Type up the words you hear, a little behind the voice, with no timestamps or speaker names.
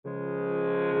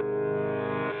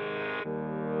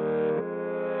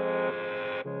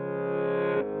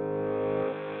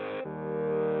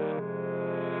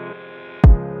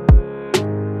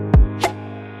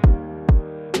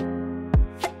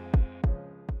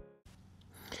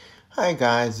Hi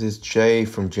guys, it's Jay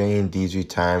from J and D's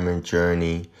Retirement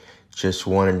Journey. Just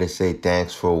wanted to say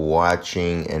thanks for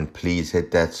watching and please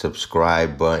hit that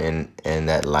subscribe button and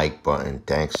that like button.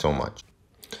 Thanks so much.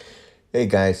 Hey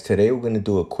guys, today we're going to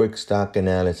do a quick stock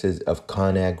analysis of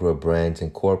Conagra Brands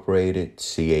Incorporated,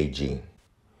 CAG.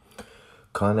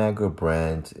 Conagra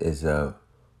Brands is a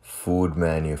food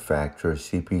manufacturer,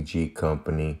 CPG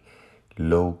company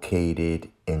located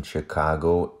in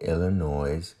Chicago,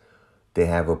 Illinois. They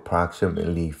have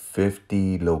approximately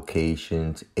 50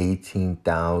 locations,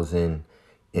 18,000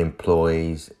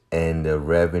 employees, and the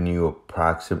revenue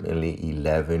approximately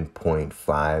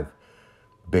 $11.5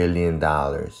 billion.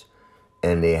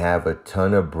 And they have a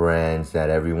ton of brands that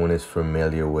everyone is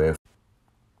familiar with.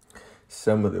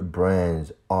 Some of the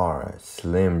brands are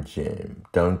Slim Jim,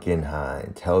 Dunkin'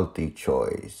 Hines, Healthy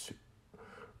Choice,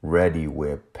 Ready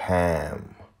Whip,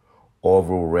 Pam,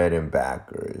 Orville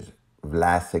Redenbacher's,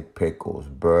 Vlasic Pickles,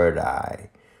 Bird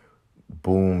Eye,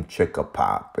 Boom Chicka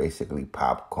Pop, basically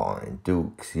popcorn,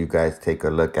 Dukes. You guys take a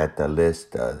look at the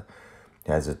list.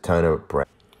 Has a ton of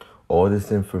brands. All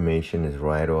this information is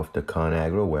right off the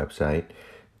Conagra website.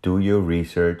 Do your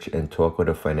research and talk with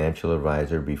a financial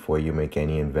advisor before you make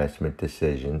any investment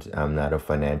decisions. I'm not a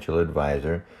financial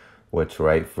advisor. What's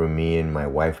right for me and my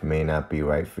wife may not be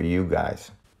right for you guys.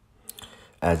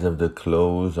 As of the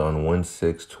close on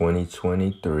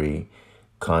 1/6/2023,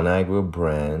 Conagra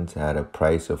Brands had a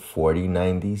price of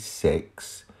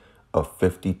 $40.96, a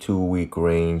 52-week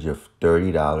range of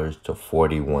 $30 to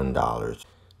 $41.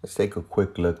 Let's take a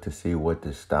quick look to see what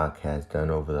the stock has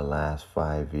done over the last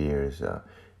 5 years.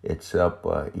 It's up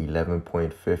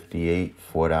 11.58,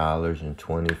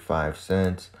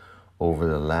 $4.25. Over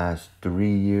the last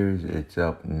 3 years, it's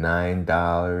up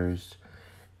 $9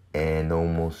 and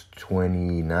almost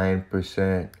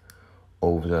 29%.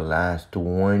 Over the last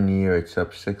 1 year, it's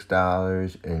up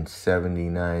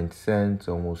 $6.79,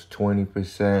 almost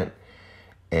 20%.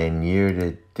 And year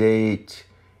to date,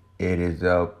 it is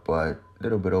up a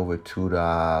little bit over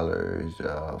 $2,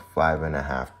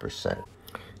 5.5%.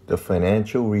 The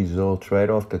financial results right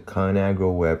off the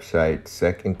Conagra website: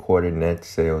 second quarter net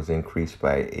sales increased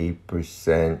by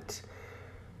 8%.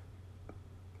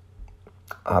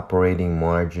 Operating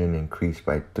margin increased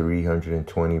by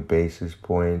 320 basis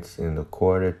points in the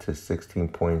quarter to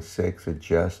 16.6.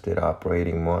 Adjusted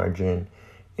operating margin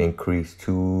increased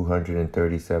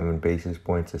 237 basis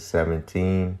points to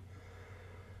 17.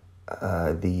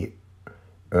 The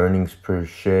earnings per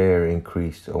share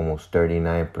increased almost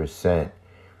 39%.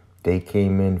 They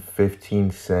came in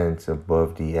 15 cents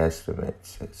above the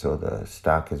estimates, so the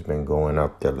stock has been going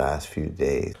up the last few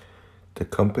days. The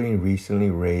company recently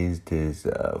raised its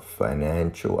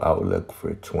financial outlook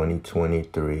for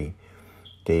 2023.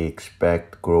 They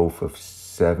expect growth of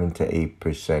 7 to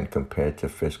 8% compared to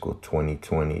fiscal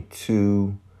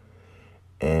 2022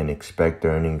 and expect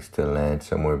earnings to land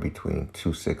somewhere between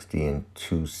 260 and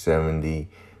 270,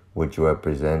 which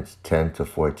represents 10 to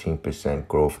 14%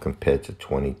 growth compared to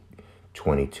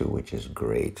 2022, which is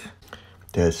great.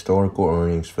 The historical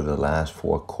earnings for the last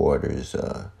 4 quarters,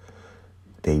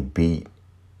 they beat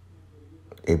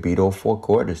all 4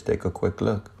 quarters. Take a quick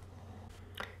look.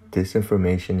 This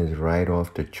information is right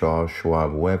off the Charles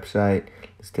Schwab website.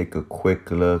 Let's take a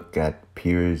quick look at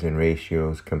peers and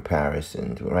ratios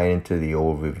comparisons right into the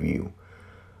overview.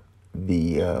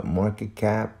 The market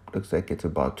cap looks like it's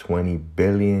about 20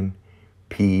 billion.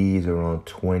 PE is around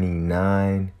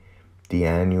 29. The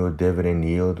annual dividend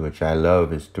yield, which I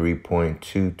love, is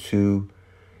 3.22.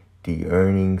 The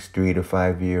earnings 3 to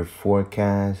 5 year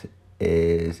forecast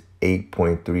is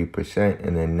 8.3%,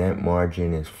 and the net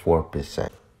margin is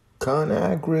 4%.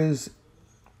 Conagra's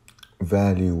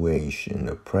valuation,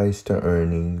 the price to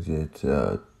earnings, it's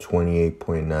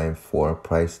 28.94.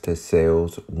 Price to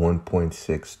sales,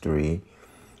 1.63.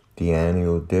 The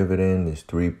annual dividend is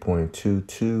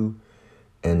 3.22,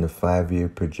 and the 5-year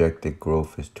projected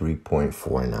growth is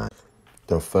 3.49.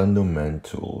 The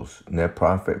fundamentals: net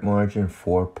profit margin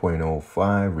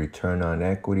 4.05, return on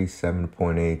equity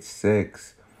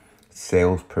 7.86,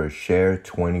 sales per share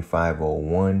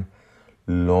 25.01,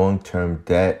 long-term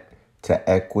debt to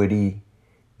equity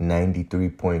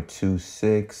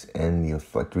 93.26, and the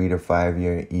 3 to 5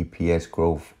 year EPS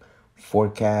growth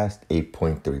forecast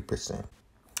 8.3%.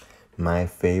 My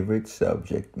favorite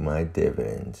subject, my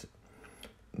dividends.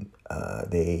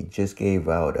 They just gave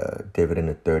out a dividend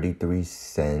of 33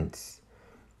 cents.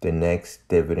 The next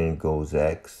dividend goes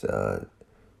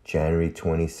January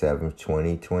 27th,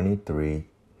 2023.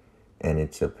 And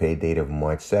it's a pay date of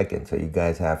March 2nd. So you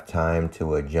guys have time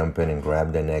to jump in and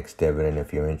grab the next dividend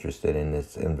if you're interested in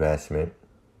this investment.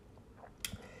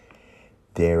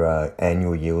 Their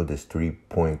annual yield is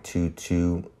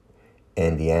 3.22,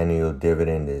 and the annual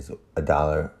dividend is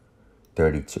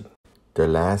 $1.32. The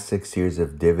last 6 years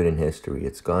of dividend history,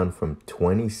 it's gone from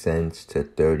 20 cents to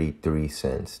 33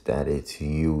 cents. That is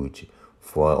huge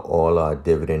for all our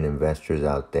dividend investors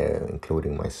out there,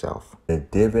 including myself. The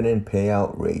dividend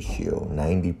payout ratio,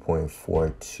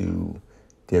 90.42.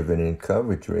 Dividend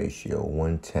coverage ratio,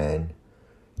 110.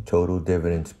 Total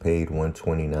dividends paid,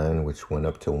 129, which went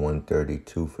up to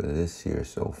 132 for this year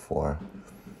so far.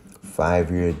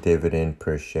 5-year dividend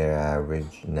per share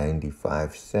average,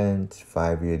 95 cents.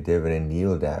 5-year dividend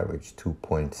yield average,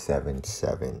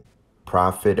 2.77.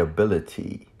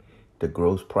 Profitability. The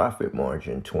gross profit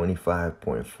margin,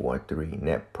 25.43.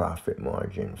 Net profit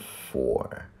margin,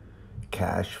 4.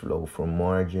 Cash flow from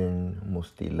margin,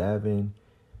 almost 11.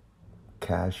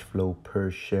 Cash flow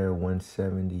per share,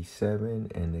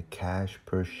 177. And the cash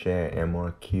per share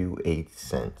MRQ, 8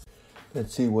 cents.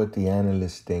 Let's see what the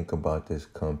analysts think about this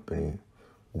company.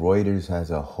 Reuters has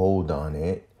a hold on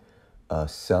it. A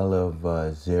sell of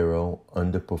 0,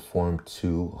 underperformed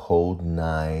 2, hold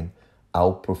 9,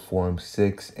 outperformed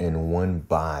 6, and 1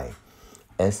 buy.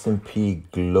 S&P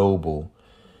Global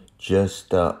just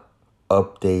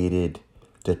updated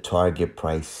the target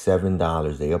price,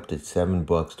 $7. They upped it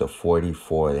 $7 to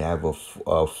 44. They have a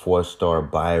 4-star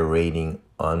buy rating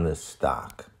on the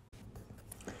stock.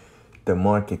 The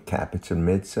market cap, it's a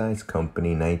mid-sized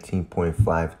company,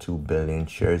 19.52 billion.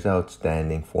 Shares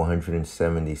outstanding,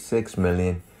 476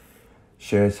 million.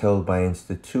 Shares held by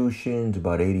institutions,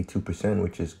 about 82%,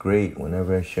 which is great.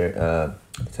 Whenever I share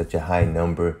such a high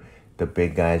number, the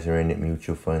big guys are in it,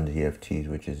 mutual funds, EFTs,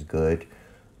 which is good.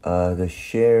 The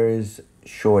shares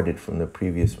shorted from the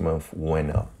previous month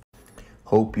went up.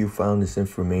 Hope you found this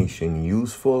information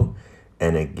useful.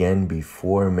 And again,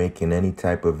 before making any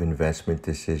type of investment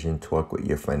decision, talk with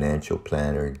your financial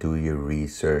planner, do your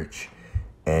research,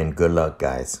 and good luck,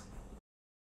 guys.